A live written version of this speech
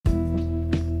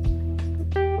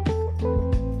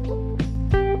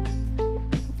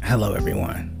Hello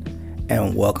everyone,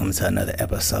 and welcome to another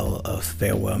episode of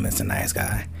Farewell Mr. Nice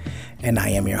Guy. And I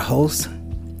am your host,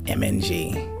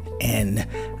 MNG. And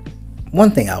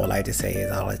one thing I would like to say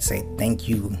is thank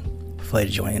you for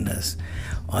joining us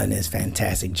on this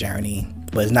fantastic journey.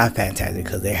 But it's not fantastic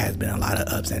because there has been a lot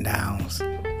of ups and downs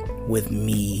with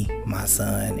me, my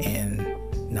son,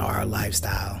 and our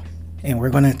lifestyle. And we're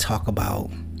going to talk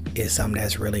about is something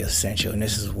that's really essential. And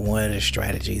this is one of the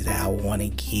strategies that I want to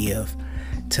give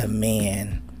to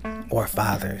men or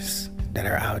fathers that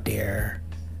are out there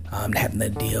having to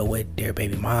deal with their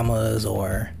baby mamas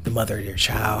or the mother of their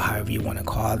child, however you want to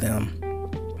call them.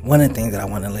 One of the things that I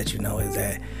want to let you know is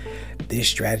that this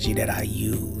strategy that I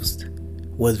used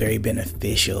was very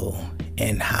beneficial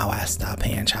in how I stopped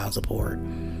paying child support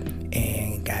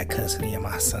and got custody of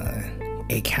my son.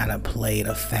 It kind of played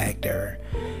a factor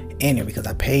in it because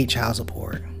I paid child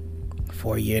support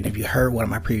for a year. And if you heard one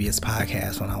of my previous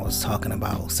podcasts when I was talking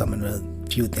about some of the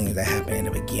few things that happened in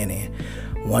the beginning,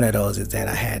 one of those is that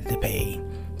I had to pay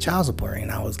child support,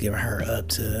 and I was giving her up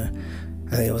to,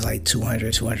 I think it was like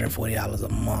 $240 a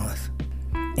month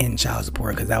in child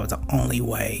support, because that was the only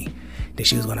way that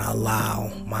she was going to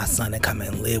allow my son to come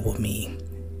and live with me,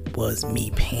 was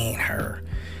me paying her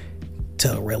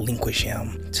to relinquish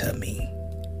him to me.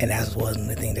 And that wasn't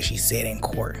the thing that she said in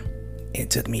court. It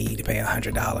took me to pay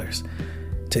 $100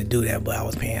 to do that, but I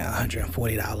was paying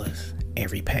 $140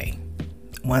 every pay.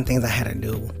 One of the things I had to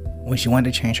do when she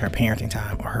wanted to change her parenting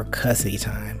time or her custody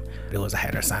time, it was I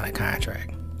had her sign a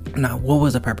contract. Now, what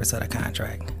was the purpose of the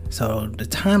contract? So the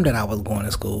time that I was going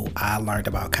to school, I learned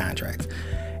about contracts.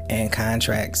 And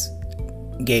contracts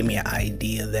gave me an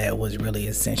idea that was really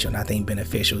essential and I think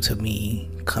beneficial to me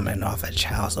coming off of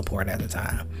child support at the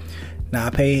time. Now, I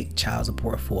paid child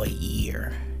support for a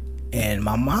year. And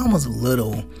my mom was a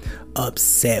little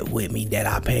upset with me that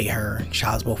I paid her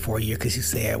child support for a year, because she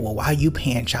said, well, why are you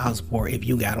paying child support if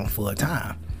you got them full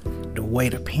time? The way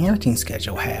the parenting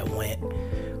schedule had went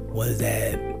was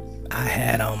that I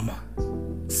had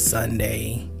them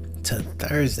Sunday to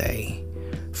Thursday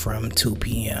from 2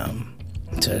 p.m.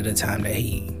 to the time that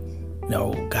he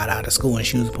got out of school, and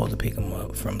she was supposed to pick him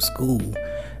up from school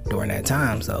during that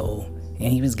time. So,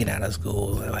 and he was getting out of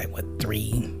school at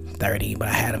 3:30, but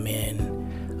I had him in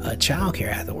childcare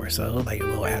afterwards, so it was like a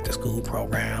little after school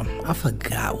program. I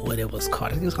forgot what it was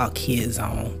called. It was called Kids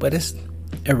Zone, but it's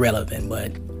irrelevant.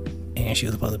 And she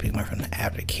was supposed to pick him up from the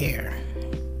aftercare,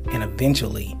 and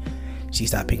eventually she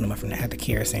stopped picking him up from the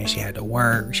aftercare, saying she had to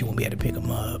work, she won't be able to pick him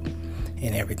up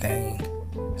and everything.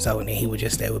 So then he would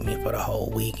just stay with me for the whole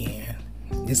weekend.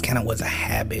 This kind of was a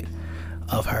habit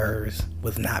of hers,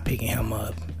 with not picking him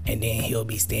up, and then he'll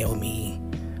be staying with me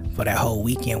for that whole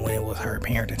weekend when it was her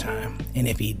parenting time. And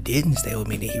if he didn't stay with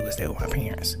me, then he would stay with my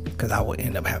parents, because I would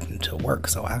end up having to work.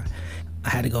 So I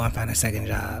had to go and find a second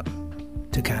job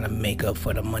to kind of make up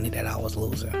for the money that I was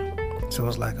losing. So it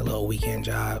was like a little weekend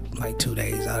job, like 2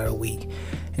 days out of the week,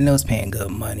 and it was paying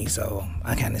good money. So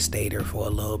I kind of stayed there for a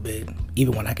little bit.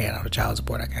 Even when I got out of child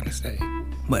support, I kind of stayed.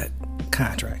 But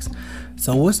contracts.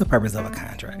 So what's the purpose of a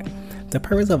contract? The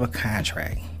purpose of a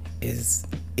contract is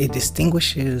it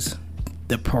distinguishes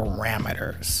the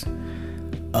parameters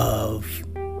of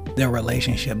the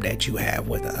relationship that you have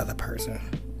with the other person.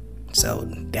 So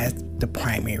that's the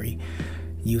primary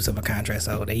use of a contract.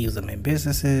 So they use them in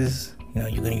businesses. They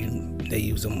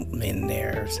use them in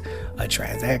there's a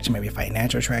transaction, maybe a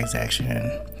financial transaction.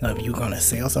 If you're going to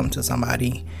sell something to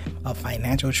somebody, a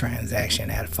financial transaction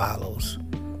that follows,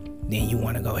 then you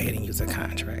want to go ahead and use a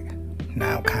contract.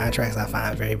 Now, contracts I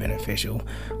find very beneficial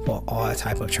for all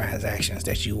type of transactions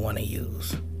that you want to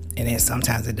use. And then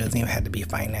sometimes it doesn't even have to be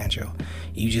financial.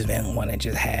 You just want to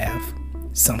just have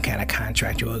some kind of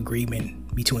contractual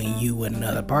agreement between you and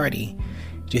another party,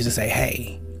 just to say,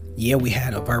 hey, yeah, we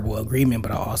had a verbal agreement,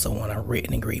 but I also want a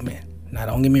written agreement. Now,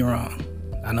 don't get me wrong.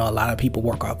 I know a lot of people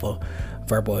work off of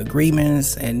verbal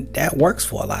agreements, and that works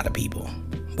for a lot of people.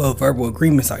 But verbal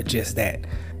agreements are just that,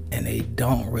 and they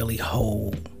don't really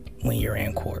hold when you're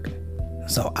in court.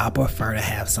 So I prefer to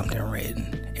have something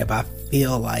written. If I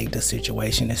feel like the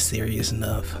situation is serious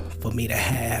enough for me to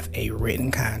have a written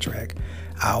contract,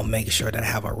 I'll make sure that I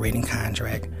have a written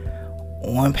contract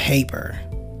on paper,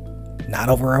 not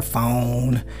over a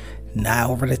phone, not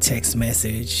over the text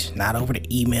message, not over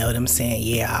the email, them saying,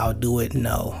 yeah, I'll do it.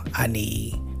 No, I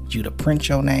need you to print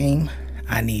your name,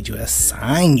 I need you to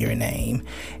sign your name,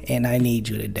 and I need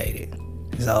you to date it.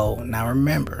 So now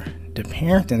remember, the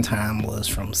parenting time was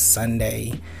from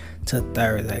Sunday to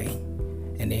Thursday,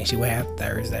 and then she would have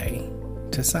Thursday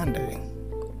to Sunday.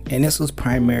 And this was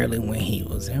primarily when he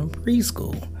was in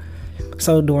preschool.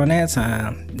 So during that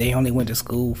time, they only went to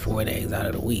school 4 days out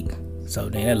of the week. So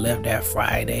then they left that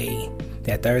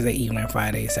Thursday evening,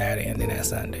 Friday, Saturday, and then that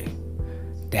Sunday.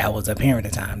 That was a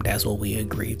parenting time. That's what we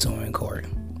agreed to in court.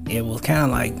 It was kind of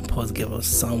like supposed to give us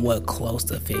somewhat close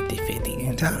to 50-50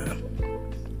 in time.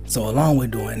 So along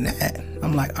with doing that,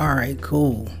 I'm like, all right,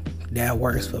 cool. That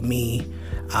works for me.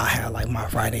 I'll have like my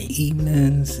Friday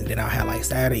evenings, and then I'll have like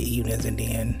Saturday evenings, and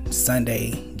then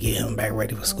Sunday get him back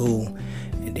ready for school,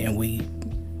 and then we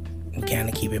kind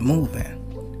of keep it moving.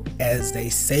 As they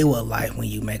say with life, when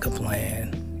you make a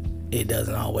plan, it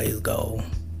doesn't always go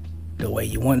the way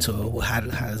you want to. How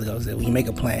does it go? When you make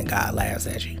a plan, God laughs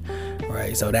at you,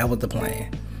 right? So that was the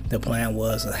plan. The plan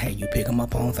was, hey, you pick him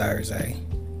up on Thursday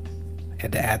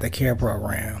at the aftercare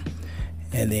program,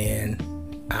 and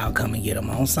then I'll come and get him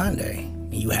on Sunday.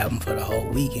 You have them for the whole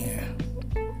weekend.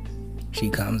 She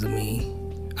comes to me.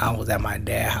 I was at my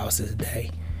dad's house this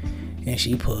day, and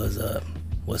she pulls up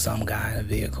with some guy in a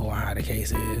vehicle, or how the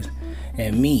case is.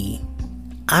 And me,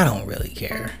 I don't really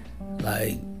care.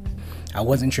 Like, I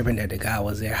wasn't tripping that the guy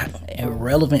was there.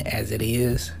 Irrelevant as it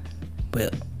is,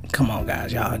 but come on,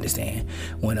 guys, y'all understand.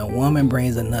 When a woman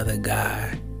brings another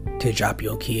guy to drop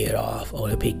your kid off or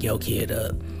to pick your kid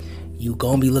up, you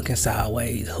gonna be looking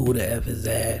sideways, who the F is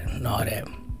that, and all that.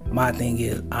 My thing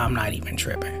is, I'm not even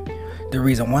tripping. The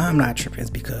reason why I'm not tripping is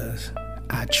because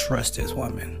I trust this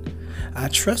woman. I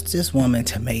trust this woman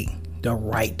to make the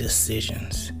right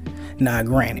decisions. Now,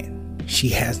 granted, she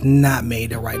has not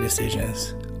made the right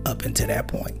decisions up until that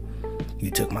point. You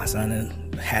took my son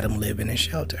and had him live in a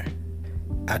shelter.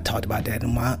 I talked about that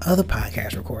in my other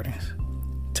podcast recordings.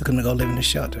 Took him to go live in a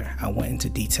shelter. I went into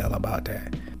detail about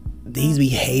that. These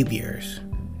behaviors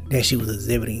that she was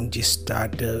exhibiting just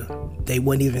they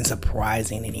weren't even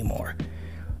surprising anymore,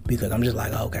 because I'm just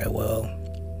like, okay, well,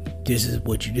 this is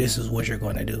what you're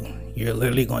going to do. You're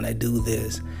literally going to do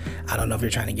this. I don't know if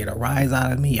you're trying to get a rise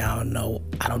out of me. I don't know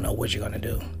what you're going to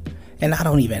do. And I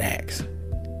don't even ask.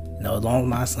 As long as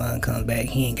my son comes back,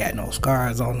 he ain't got no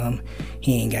scars on him.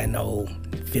 He ain't got no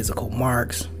physical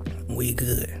marks. We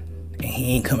good. And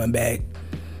he ain't coming back.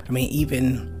 I mean,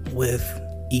 even with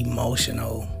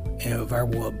emotional and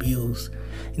verbal abuse,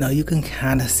 you can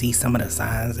kind of see some of the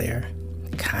signs there.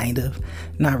 Kind of.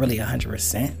 Not really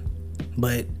 100%.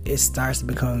 But it starts to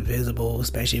become visible,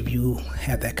 especially if you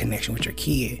have that connection with your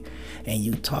kid and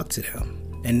you talk to them.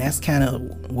 And that's kind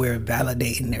of where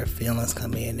validating their feelings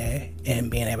come in at,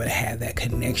 and being able to have that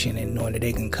connection and knowing that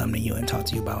they can come to you and talk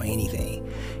to you about anything.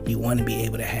 You want to be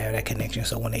able to have that connection,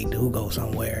 so when they do go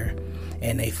somewhere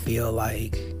and they feel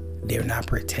like they're not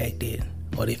protected,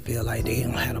 or they feel like they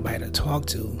don't have nobody to talk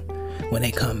to, when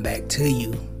they come back to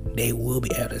you, they will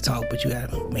be able to talk. But you got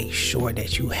to make sure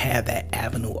that you have that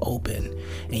avenue open,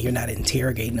 and you're not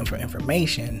interrogating them for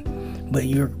information, but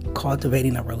you're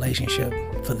cultivating a relationship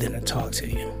for them to talk to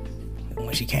you. And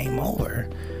when she came over,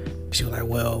 she was like,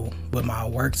 well, with my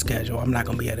work schedule, I'm not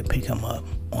going to be able to pick him up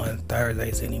on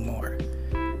Thursdays anymore.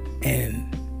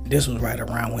 And this was right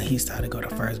around when he started to go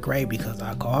to first grade, because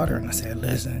I called her and I said,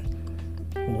 listen,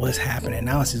 what's happening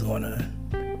now is he's going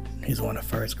to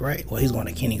first grade. Well, he's going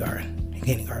to kindergarten.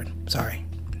 Sorry,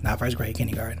 not first grade,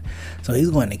 kindergarten. So he's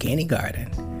going to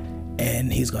kindergarten,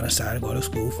 and he's going to start to go to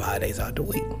school 5 days out the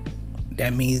week.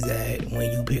 That means that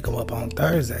when you pick him up on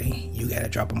Thursday, you got to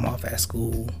drop him off at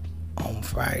school on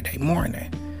Friday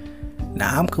morning.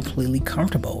 Now, I'm completely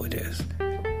comfortable with this.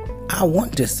 I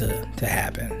want this to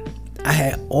happen. I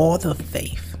had all the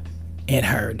faith in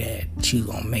her that she was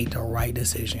going to make the right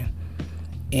decision,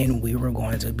 and we were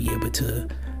going to be able to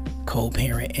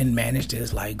co-parent and manage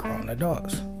this like grown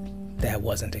adults. That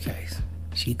wasn't the case.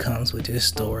 She comes with this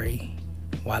story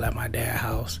while at my dad's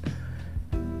house,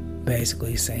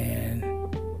 basically saying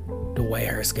the way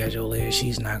her schedule is,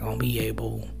 she's not going to be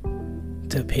able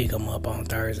to pick him up on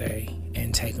Thursday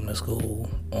and take him to school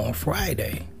on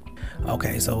Friday.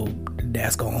 Okay, so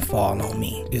that's going to fall on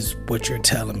me, is what you're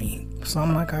telling me. So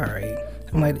I'm like, all right.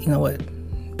 I'm like, you know what?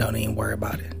 Don't even worry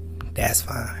about it. That's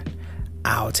fine.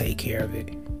 I'll take care of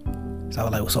it. So I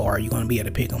was like, so are you going to be able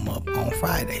to pick him up on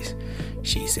Fridays?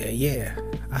 She said, yeah.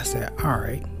 I said, all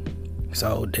right.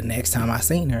 So the next time I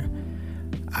seen her,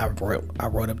 I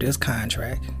wrote up this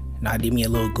contract. Now I did me a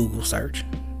little Google search.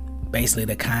 Basically,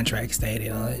 the contract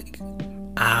stated, like,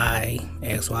 I,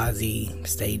 XYZ,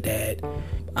 state that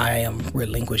I am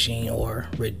relinquishing or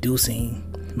reducing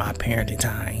my parenting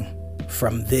time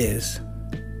from this,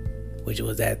 which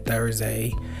was that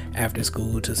Thursday after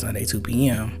school to Sunday 2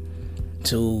 p.m.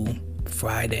 to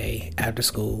Friday after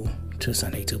school to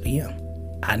Sunday 2 p.m.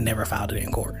 I never filed it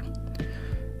in court.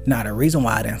 Now, the reason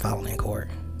why I didn't file it in court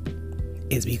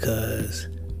is because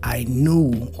I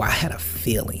knew, or I had a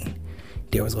feeling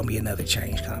there was going to be another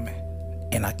change coming.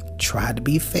 And I tried to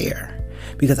be fair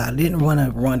because I didn't want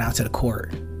to run out to the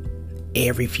court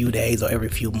every few days or every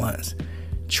few months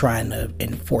trying to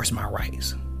enforce my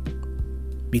rights,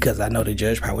 because I know the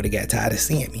judge probably would have got tired of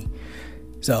seeing me.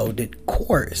 So the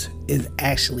courts is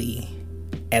actually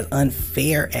as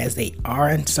unfair as they are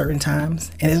in certain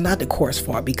times, and it's not the court's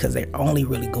fault because they're only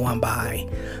really going by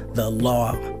the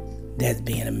law that's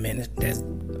being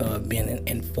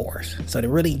enforced. So they're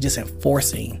really just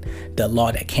enforcing the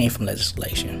law that came from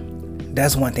legislation.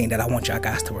 That's one thing that I want y'all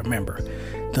guys to remember.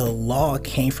 The law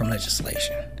came from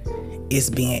legislation. It's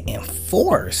being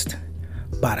enforced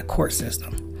by the court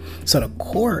system. So the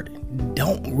court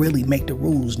don't really make the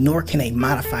rules, nor can they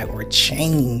modify or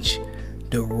change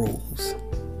the rules.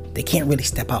 They can't really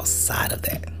step outside of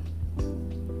that.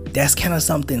 That's kind of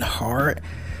something hard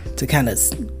to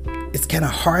it's kind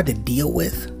of hard to deal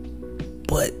with,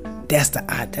 but that's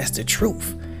the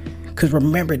truth. Because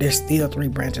remember, there's still 3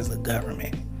 branches of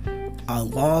government. Our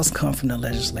laws come from the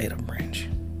legislative branch,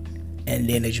 and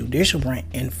then the judicial branch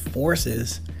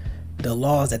enforces the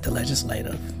laws that the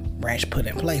legislative branch put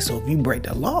in place. So if you break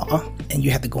the law and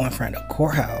you have to go in front of the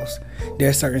courthouse, there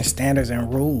are certain standards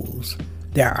and rules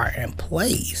that are in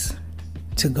place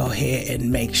to go ahead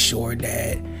and make sure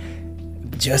that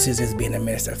justice is being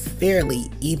administered fairly,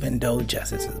 even though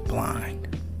justice is blind.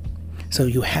 So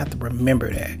you have to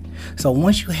remember that. So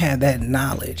once you have that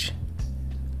knowledge,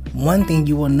 one thing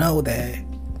you will know that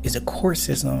is the court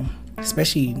system,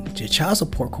 especially the child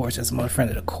support court system or in front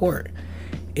of the court,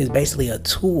 is basically a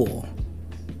tool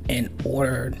in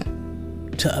order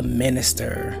to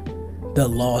administer the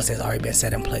laws that's already been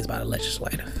set in place by the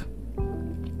legislative.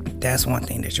 That's one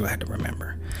thing that you have to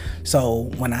remember. So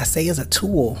when I say it's a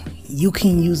tool, you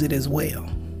can use it as well.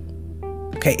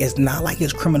 Okay, it's not like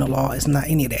it's criminal law. It's not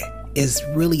any of that. It's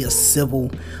really a civil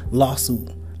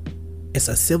lawsuit. It's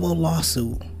a civil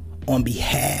lawsuit on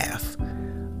behalf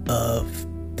of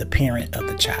the parent of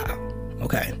the child.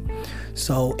 Okay,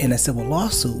 so in a civil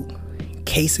lawsuit,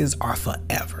 cases are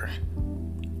forever.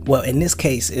 Well, in this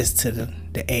case, it's to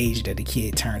the age that the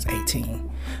kid turns 18.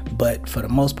 But for the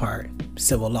most part,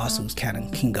 civil lawsuits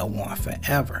can go on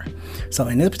forever. So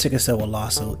in this particular civil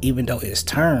lawsuit, even though it's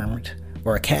termed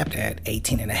or capped at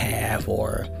 18 and a half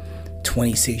or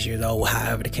 26 years old,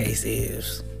 however the case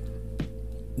is,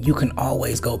 you can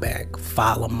always go back,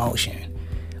 file a motion,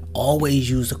 always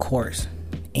use the courts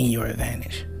in your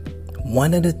advantage.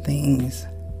 One of the things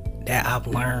that I've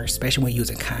learned, especially when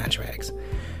using contracts,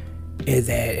 is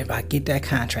that if I get that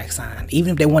contract signed,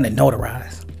 even if they want to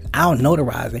notarize, I'll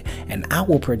notarize it and I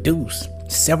will produce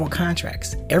several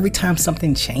contracts. Every time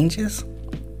something changes,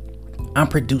 I'm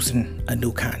producing a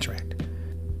new contract.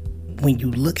 When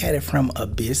you look at it from a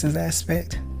business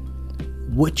aspect,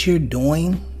 what you're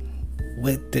doing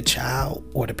with the child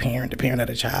or the parent of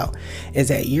the child, is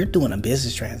that you're doing a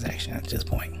business transaction at this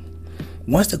point.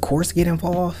 Once the courts get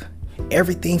involved,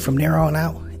 everything from there on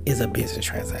out is a business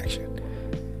transaction.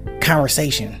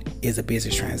 Conversation is a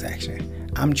business transaction.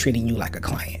 I'm treating you like a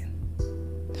client.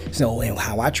 So, and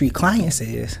how I treat clients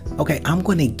is, okay, I'm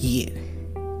going to get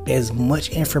as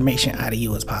much information out of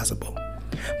you as possible,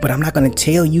 but I'm not going to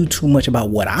tell you too much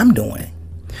about what I'm doing.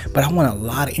 But I want a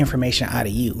lot of information out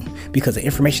of you, because the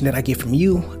information that I get from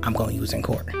you, I'm going to use in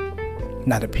court.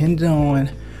 Now, depending on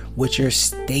what your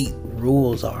state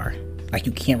rules are, like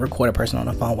you can't record a person on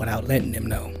the phone without letting them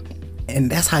know. And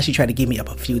that's how she tried to get me up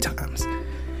a few times.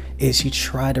 Is she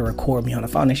tried to record me on the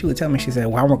phone, and she would tell me, she said,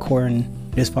 well, I'm recording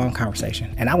this phone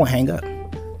conversation, and I will hang up,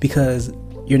 because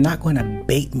you're not going to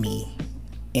bait me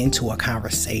into a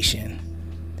conversation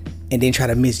and then try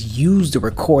to misuse the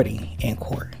recording in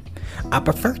court. I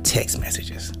prefer text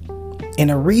messages. And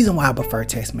the reason why I prefer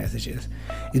text messages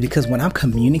is because when I'm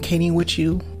communicating with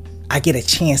you, I get a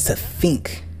chance to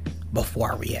think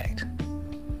before I react.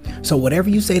 So whatever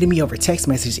you say to me over text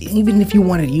message, even if you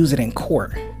wanted to use it in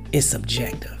court, it's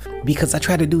subjective, because I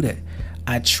try to do that.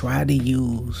 I try to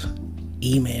use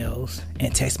emails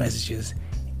and text messages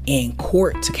in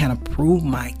court to kind of prove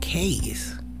my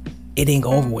case. It didn't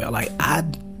go over well. Like, I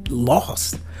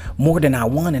lost more than I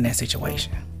won in that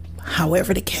situation.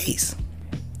 However the case,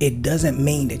 it doesn't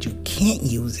mean that you can't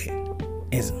use it.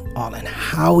 It's all in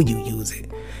how you use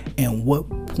it and what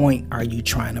point are you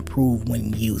trying to prove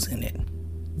when using it.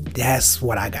 That's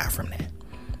what I got from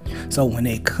that. So when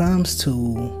it comes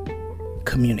to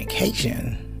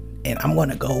communication, and I'm going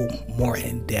to go more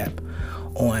in depth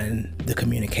on the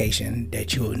communication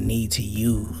that you will need to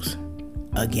use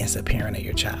against a parent of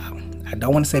your child. I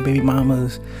don't want to say baby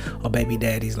mamas or baby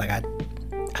daddies. Like,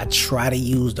 I try to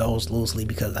use those loosely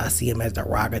because I see them as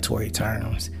derogatory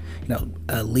terms.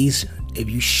 At least if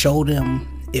you show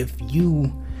them, if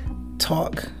you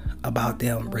talk about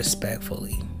them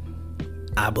respectfully,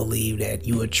 I believe that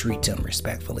you would treat them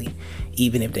respectfully,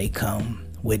 even if they come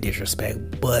with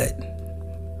disrespect. But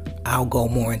I'll go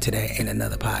more into that in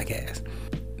another podcast.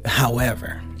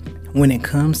 However, when it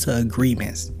comes to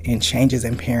agreements and changes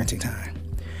in parenting time,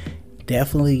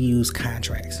 definitely use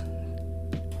contracts,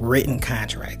 written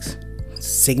contracts,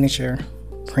 signature,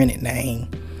 printed name,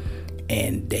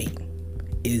 and date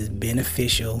is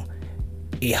beneficial.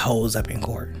 It holds up in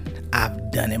court.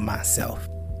 I've done it myself.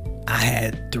 I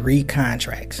had 3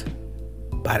 contracts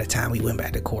by the time we went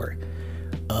back to court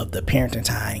of the parenting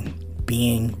time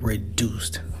being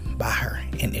reduced by her.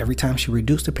 And every time she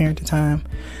reduced the parenting time,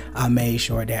 I made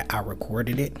sure that I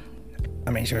recorded it.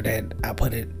 I made sure that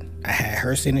I had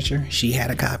her signature. She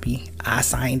had a copy. I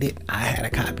signed it. I had a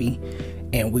copy.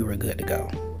 And we were good to go.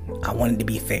 I wanted to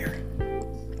be fair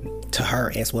to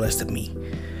her as well as to me.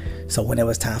 So when it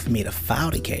was time for me to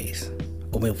file the case,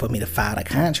 or for me to file the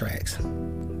contracts,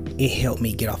 it helped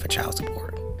me get off of child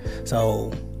support.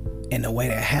 So, and the way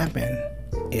that happened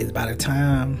is by the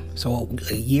time, so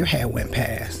a year had went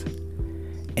past,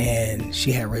 and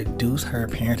she had reduced her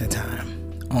parenting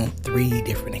time on 3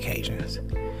 different occasions.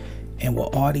 And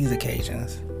with all these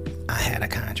occasions, I had a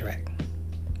contract.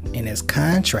 In this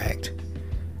contract,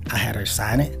 I had her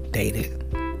sign it, date it,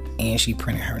 and she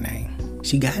printed her name.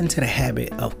 She got into the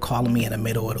habit of calling me in the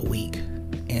middle of the week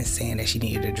and saying that she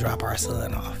needed to drop our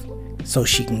son off so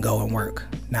she can go and work.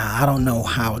 Now, I don't know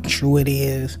how true it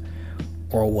is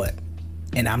or what,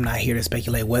 and I'm not here to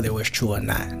speculate whether it was true or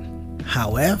not.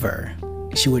 However,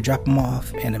 she would drop him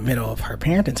off in the middle of her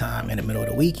parenting time, in the middle of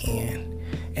the weekend,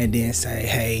 and then say,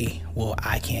 hey, well,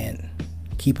 I can't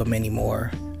keep him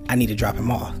anymore. I need to drop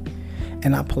him off.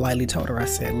 And I politely told her, I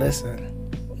said, listen,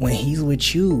 when he's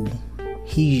with you,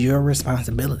 he's your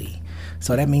responsibility.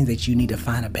 So that means that you need to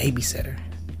find a babysitter.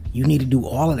 You need to do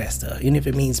all of that stuff. Even if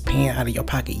it means paying out of your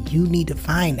pocket, you need to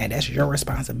find that. That's your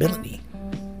responsibility.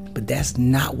 But that's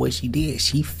not what she did.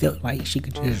 She felt like she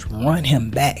could just run him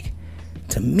back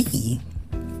to me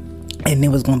and it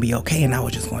was going to be okay, and I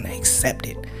was just going to accept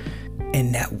it.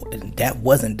 And that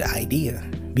wasn't the idea,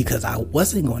 because I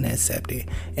wasn't going to accept it.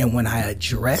 And when I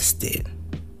addressed it,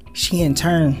 she in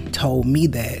turn told me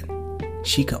that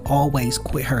she could always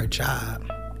quit her job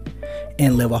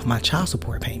and live off my child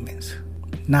support payments.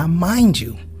 Now, mind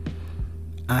you,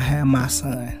 I had my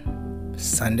son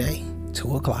Sunday,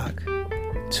 2 o'clock,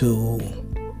 to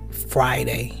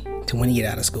Friday, to when he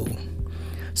get out of school.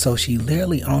 So she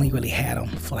literally only really had him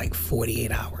for like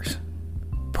 48 hours.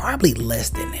 Probably less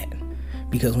than that.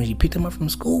 Because when she picked him up from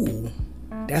school,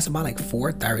 that's about like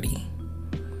 4:30.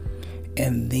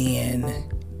 And then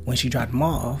when she dropped him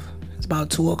off, it's about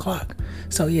 2 o'clock.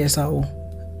 So yeah, so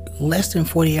less than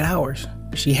 48 hours,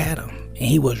 she had him. And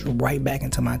he was right back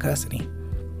into my custody.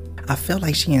 I felt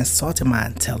like she insulted my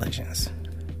intelligence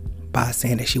by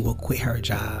saying that she would quit her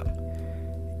job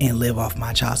and live off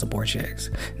my child support checks.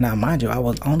 Now, mind you, I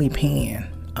was only paying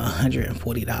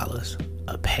 $140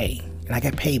 a pay. And I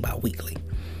get paid bi-weekly.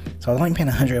 So I was only paying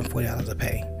 $140 a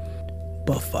pay.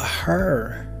 But for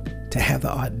her to have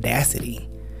the audacity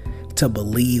to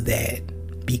believe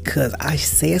that because I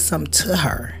said something to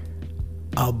her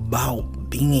about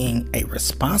being a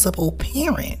responsible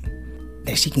parent,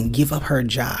 that she can give up her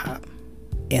job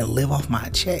and live off my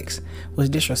checks was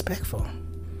disrespectful.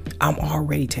 I'm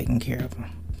already taking care of him.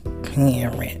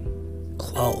 Paying rent,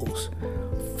 clothes,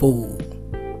 food.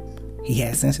 He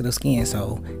has sensitive skin,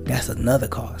 so that's another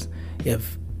cost.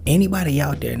 If anybody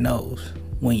out there knows,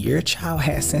 when your child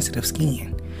has sensitive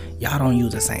skin, y'all don't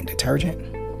use the same detergent.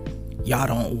 Y'all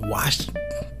don't wash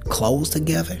clothes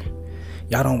together.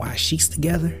 Y'all don't wash sheets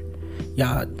together.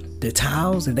 Y'all, the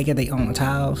towels, if they get their own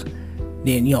towels,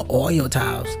 then all your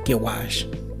towels get washed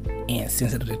in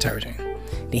sensitive detergent.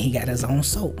 Then he got his own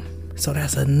soap. So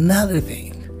that's another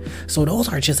thing. So those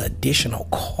are just additional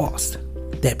costs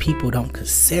that people don't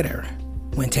consider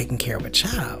when taking care of a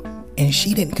child. And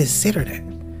she didn't consider that.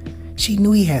 She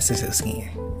knew he had sensitive skin.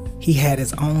 He had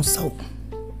his own soap.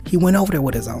 He went over there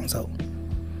with his own soap.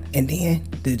 And then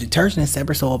the detergent is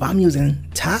separate. So if I'm using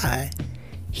Tide,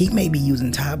 he may be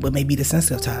using Tide, but maybe the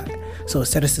sensitive Tide. So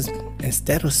instead of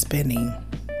spending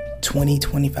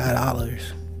 $20-$25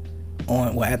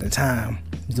 on, well, at the time,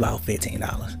 it was about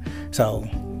 $15. So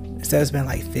instead of spending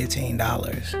like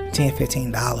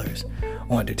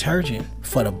 $10-$15 on detergent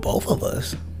for the both of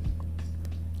us,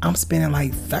 I'm spending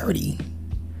like $30.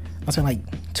 I'm spending like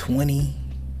 $20,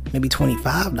 maybe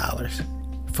 $25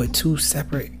 for 2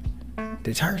 separate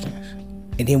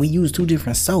detergents. And then we use 2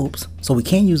 different soaps, so we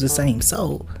can't use the same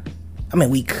soap. I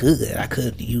mean, we could. I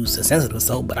could use the sensitive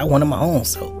soap, but I wanted my own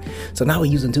soap. So now we're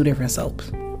using 2 different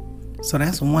soaps. So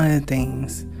that's one of the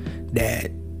things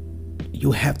that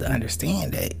you have to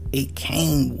understand, that it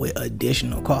came with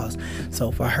additional costs.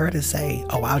 So for her to say,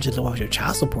 oh, I'll just live off your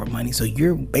child support money, so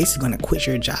you're basically going to quit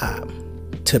your job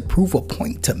to prove a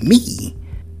point to me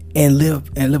and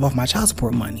live off my child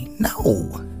support money.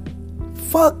 No.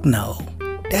 Fuck no.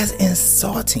 That's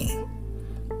insulting.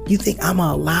 You think I'm going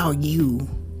to allow you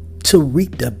to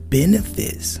reap the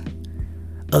benefits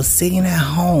of sitting at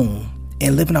home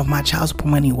and living off my child support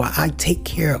money while I take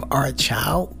care of our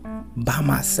child by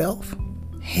myself?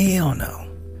 Hell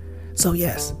no. So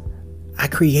yes, I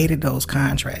created those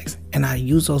contracts and I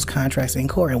used those contracts in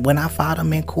court. And when I filed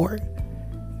them in court,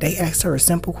 they asked her a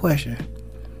simple question.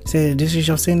 Said, this is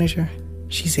your signature?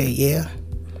 She said, yeah.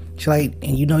 She's like,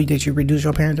 and you know that you reduced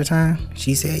your parental time?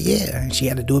 She said, yeah. And she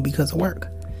had to do it because of work.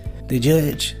 The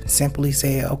judge simply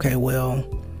said, okay, well,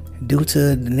 due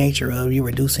to the nature of you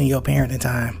reducing your parenting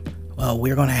time, well,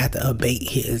 we're going to have to abate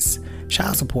his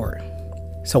child support.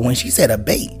 So when she said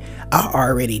abate, I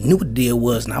already knew what the deal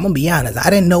was. And I'm going to be honest, I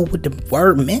didn't know what the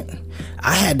word meant.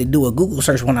 I had to do a Google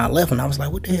search when I left, and I was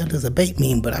like, what the hell does abate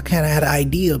mean? But I kind of had an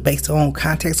idea based on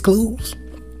context clues.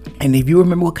 And if you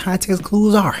remember what context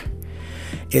clues are,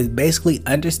 it's basically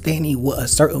understanding what a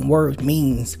certain word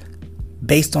means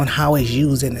based on how it's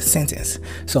used in the sentence.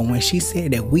 So when she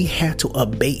said that we had to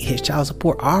abate his child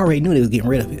support, I already knew they was getting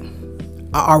rid of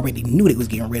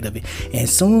it. And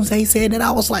as soon as they said that, I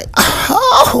was like,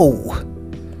 oh,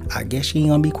 I guess she ain't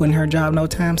gonna be quitting her job no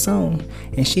time soon.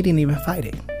 And she didn't even fight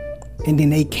it. And then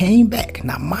they came back.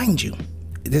 Now, mind you,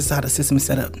 this is how the system is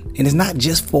set up. And it's not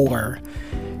just for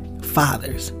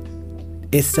fathers.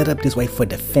 It's set up this way for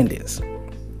defendants.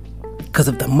 Because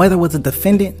if the mother was a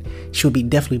defendant, she would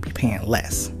definitely be paying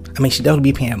less. I mean, she'd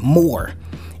definitely be paying more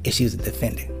if she was a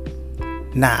defendant.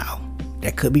 Now,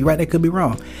 that could be right, that could be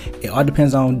wrong. It all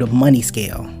depends on the money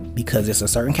scale, because it's a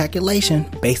certain calculation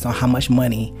based on how much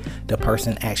money the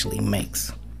person actually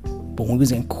makes. But when we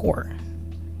was in court,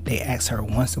 they asked her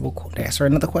they asked her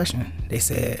another question. They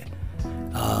said,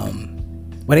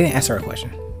 they didn't ask her a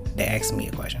question. They asked me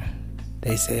a question.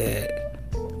 They said,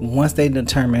 once they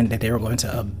determined that they were going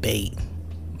to abate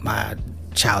my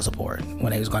child support,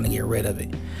 when they was going to get rid of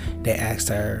it, they asked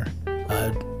her,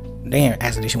 they didn't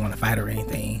ask her if she wanted to fight or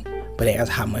anything, but they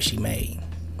asked how much she made.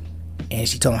 And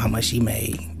she told them how much she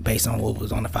made based on what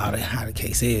was on the file and how the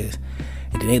case is.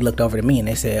 And then they looked over to me and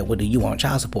they said, well, do you want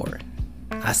child support?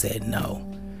 I said, no.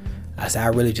 I said, I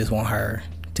really just want her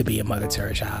to be a mother to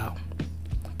her child.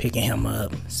 Picking him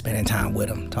up, spending time with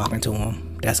him, talking to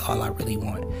him. That's all I really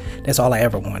want. That's all I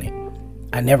ever wanted.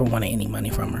 I never wanted any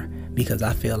money from her, because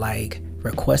I feel like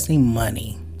requesting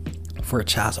money for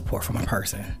child support from a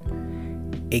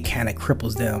person, it kind of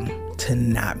cripples them to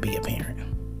not be a parent.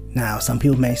 Now, some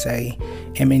people may say,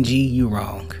 MNG, you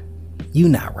wrong. You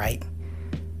not right.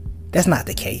 That's not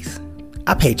the case.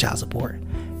 I pay child support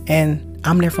and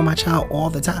I'm there for my child all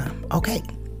the time. Okay,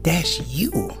 that's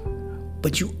you.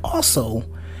 But you also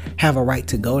have a right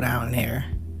to go down there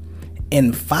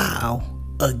and file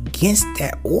against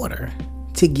that order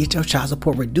to get your child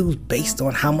support reduced based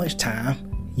on how much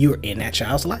time you're in that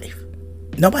child's life.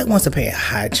 Nobody wants to pay a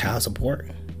high child support.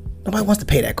 Nobody wants to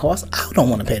pay that cost. I don't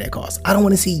want to pay that cost. I don't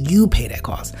want to see you pay that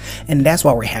cost. And that's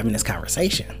why we're having this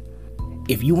conversation.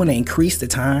 If you want to increase the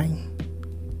time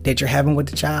that you're having with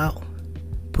the child,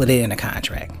 put it in a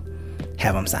contract.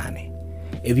 Have them sign it.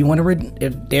 If you want to,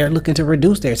 if they're looking to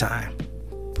reduce their time,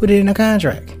 put it in a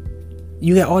contract.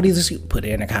 You got all these issues, put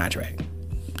it in a contract.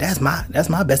 That's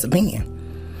my best opinion.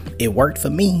 It worked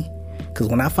for me, because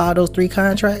when I filed those 3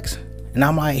 contracts, and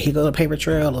I'm like, here goes a paper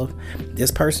trail of this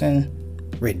person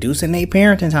reducing their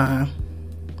parenting time.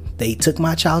 They took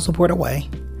my child support away.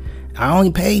 I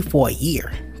only paid for a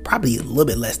year, probably a little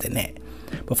bit less than that,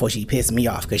 before she pissed me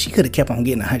off, because she could have kept on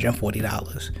getting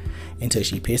 $140 until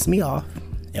she pissed me off.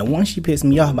 And once she pissed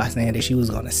me off by saying that she was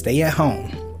going to stay at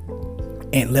home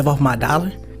and live off my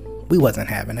dollar, we wasn't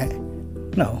having that.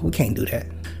 No, we can't do that.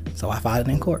 So I filed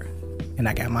it in court, and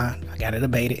I got it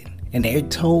abated. And they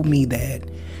told me that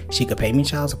she could pay me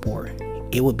child support.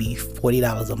 It would be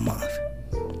 $40 a month.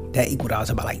 That equaled out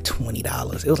to about like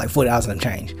 $20. It was like $40 and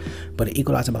change, but it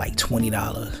equaled out to about like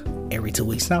 $20 every 2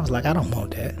 weeks. And I was like, I don't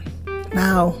want that.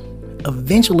 Now,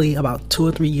 eventually, about 2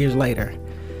 or 3 years later,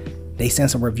 they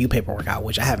sent some review paperwork out,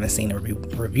 which I haven't seen the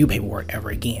review paperwork ever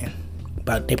again.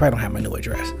 But they probably don't have my new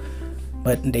address.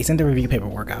 But they sent the review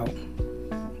paperwork out,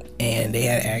 and they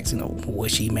had asked,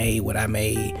 what she made, what I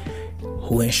made,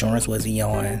 who insurance was he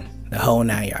on. the whole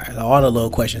 9 yards, all the little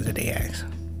questions that they ask.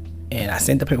 And I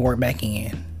sent the paperwork back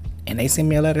in, and they sent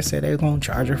me a letter said they were going to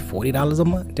charge her $40 a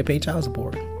month to pay child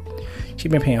support.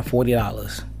 She's been paying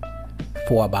 $40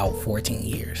 for about 14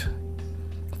 years.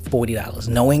 $40,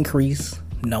 no increase,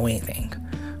 no anything.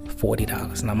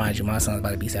 $40. Now, mind you, my son's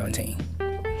about to be 17.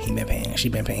 She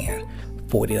been paying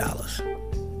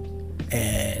 $40,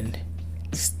 and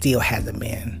still hasn't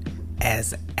been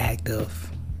as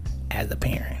active as a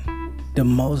parent. The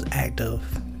most active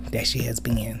that she has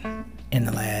been in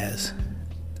the last,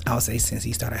 I would say since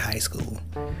he started high school,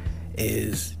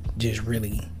 is just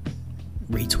really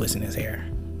retwisting his hair.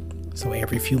 So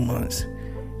every few months,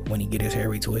 when he get his hair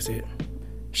retwisted,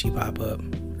 she pop up,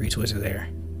 retwist his hair.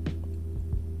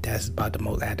 That's about the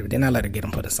most active. Then I let her get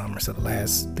him for the summer. So the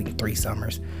last, I think, 3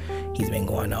 summers, he's been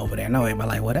going over there. No, everybody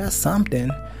like, well, that's something.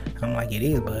 I'm like, it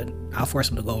is, but I'll force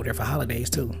him to go over there for holidays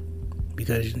too,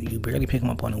 because you barely pick him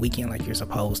up on the weekend like you're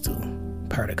supposed to,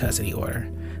 per the custody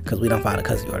order, because we don't file a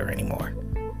custody order anymore.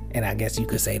 And I guess you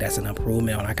could say that's an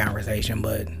improvement on our conversation,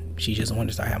 but she just wanted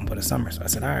to start having him for the summer. So I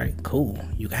said, all right, cool,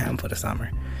 you can have him for the summer.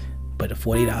 But the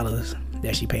 $40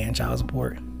 that she paying child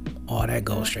support, all that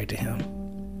goes straight to him.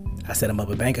 I set him up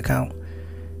a bank account,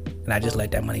 and I just let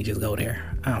that money just go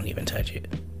there. I don't even touch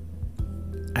it.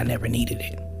 I never needed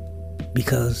it,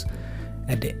 because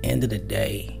at the end of the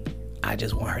day, I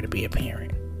just want her to be a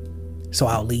parent. So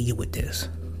I'll leave you with this.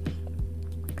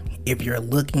 If you're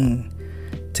looking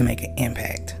to make an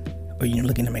impact, or you're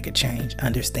looking to make a change,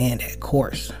 understand that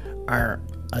courts are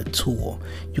a tool.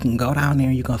 You can go down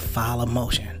there, you can file a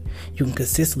motion. You can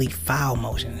consistently file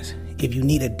motions. If you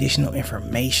need additional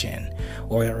information,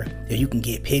 or if you can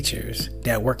get pictures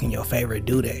that work in your favor,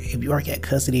 do that. If you already got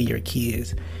custody of your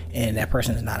kids and that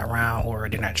person is not around, or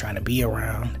they're not trying to be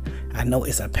around, I know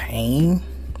it's a pain,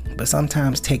 but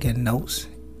sometimes taking notes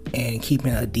and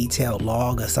keeping a detailed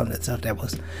log of some of the stuff that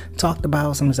was talked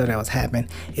about, some of the stuff that was happening,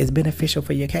 is beneficial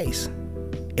for your case.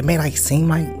 It may not seem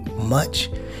like much,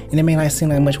 and it may not seem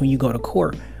like much when you go to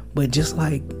court, but just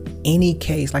like any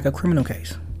case, like a criminal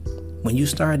case, when you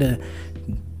start to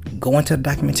go into the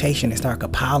documentation and start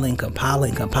compiling,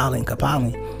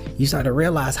 you start to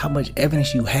realize how much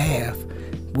evidence you have,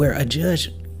 where a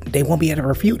judge, they won't be able to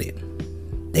refute it.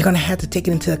 They're going to have to take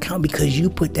it into account because you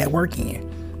put that work in.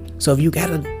 So if you got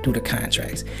to do the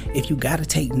contracts, if you got to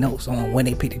take notes on when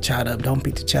they pick the child up, don't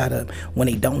pick the child up, when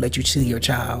they don't let you see your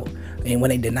child, and when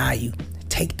they deny you,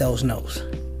 take those notes.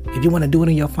 If you want to do it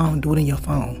in your phone, do it in your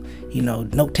phone.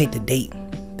 Note take the date,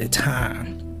 the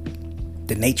time,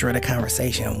 the nature of the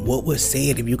conversation, what was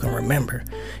said, if you can remember.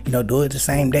 Do it the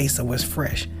same day so it's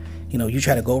fresh. You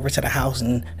try to go over to the house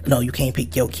and no, you can't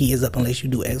pick your kids up unless you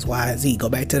do X, Y, and Z. Go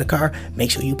back to the car, make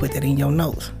sure you put that in your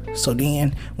notes. So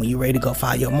then when you're ready to go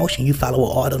file your motion, you follow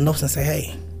all the notes and say,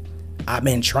 hey, I've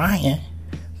been trying,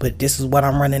 but this is what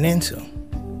I'm running into.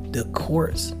 The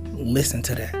courts listen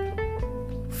to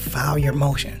that. File your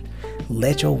motion.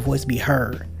 Let your voice be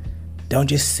heard. Don't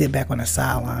just sit back on the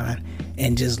sideline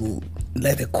and just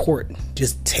let the court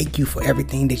just take you for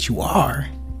everything that you are,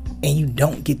 and you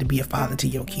don't get to be a father to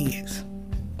your kids.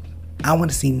 I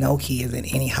want to see no kids in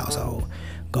any household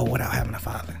go without having a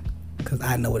father, because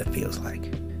I know what it feels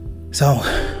like. So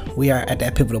we are at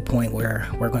that pivotal point where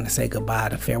we're going to say goodbye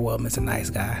to Farewell, Mr. Nice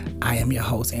Guy. I am your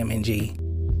host, MNG.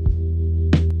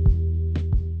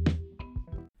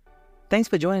 Thanks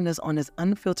for joining us on this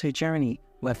unfiltered journey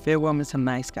with Farewell, Mr.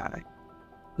 Nice Guy.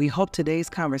 We hope today's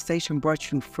conversation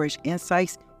brought you fresh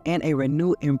insights and a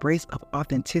renewed embrace of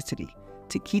authenticity.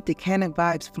 To keep the canon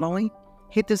vibes flowing,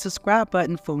 hit the subscribe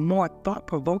button for more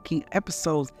thought-provoking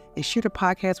episodes and share the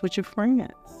podcast with your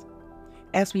friends.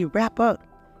 As we wrap up,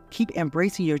 keep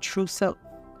embracing your true self,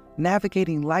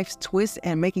 navigating life's twists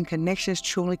and making connections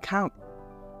truly count.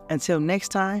 Until next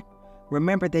time,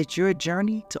 remember that your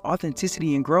journey to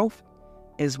authenticity and growth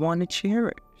is one to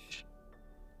cherish.